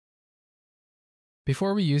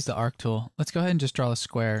Before we use the arc tool, let's go ahead and just draw a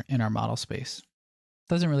square in our model space.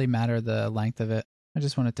 Doesn't really matter the length of it. I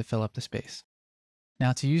just want it to fill up the space.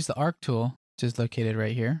 Now to use the arc tool, which is located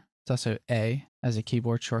right here, it's also A as a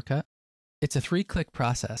keyboard shortcut. It's a 3-click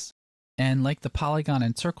process. And like the polygon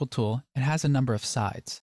and circle tool, it has a number of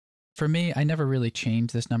sides. For me, I never really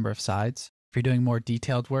change this number of sides. If you're doing more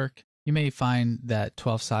detailed work, you may find that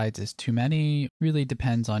 12 sides is too many. Really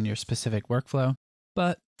depends on your specific workflow.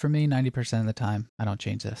 But for me, 90% of the time, I don't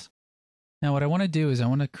change this. Now what I want to do is I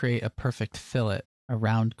want to create a perfect fillet, a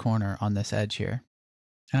round corner on this edge here.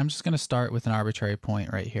 And I'm just going to start with an arbitrary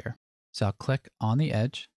point right here. So I'll click on the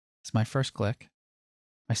edge. It's my first click.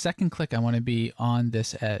 My second click, I want to be on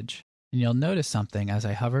this edge. And you'll notice something as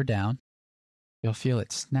I hover down. You'll feel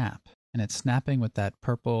it snap. And it's snapping with that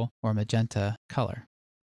purple or magenta color.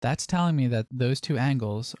 That's telling me that those two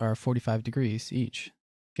angles are 45 degrees each,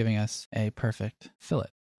 giving us a perfect fillet.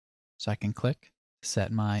 So I can click,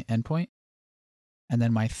 set my endpoint. And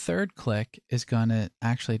then my third click is going to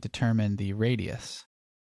actually determine the radius.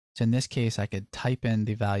 So in this case, I could type in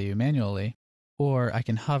the value manually, or I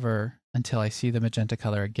can hover until I see the magenta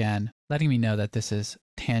color again, letting me know that this is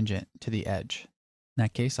tangent to the edge. In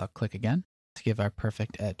that case, I'll click again to give our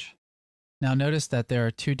perfect edge. Now notice that there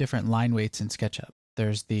are two different line weights in SketchUp.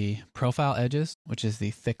 There's the profile edges, which is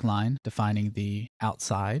the thick line defining the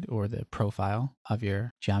outside or the profile of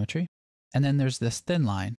your geometry. And then there's this thin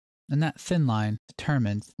line. And that thin line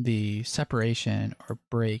determines the separation or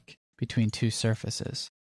break between two surfaces.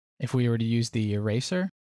 If we were to use the eraser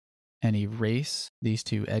and erase these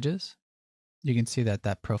two edges, you can see that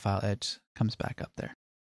that profile edge comes back up there.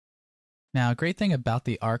 Now, a great thing about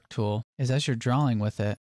the arc tool is as you're drawing with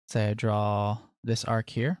it, say I draw this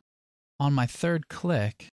arc here, on my third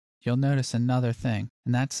click, you'll notice another thing,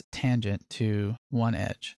 and that's tangent to one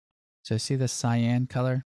edge. So see this cyan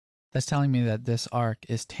color? That's telling me that this arc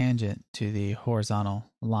is tangent to the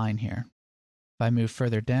horizontal line here. If I move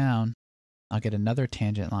further down, I'll get another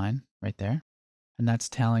tangent line right there. And that's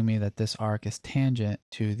telling me that this arc is tangent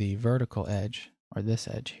to the vertical edge, or this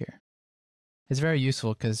edge here. It's very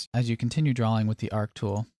useful because as you continue drawing with the arc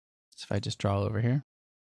tool, so if I just draw over here,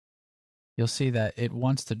 you'll see that it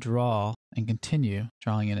wants to draw and continue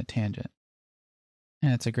drawing in a tangent.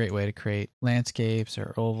 And it's a great way to create landscapes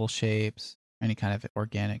or oval shapes, any kind of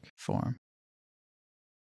organic form.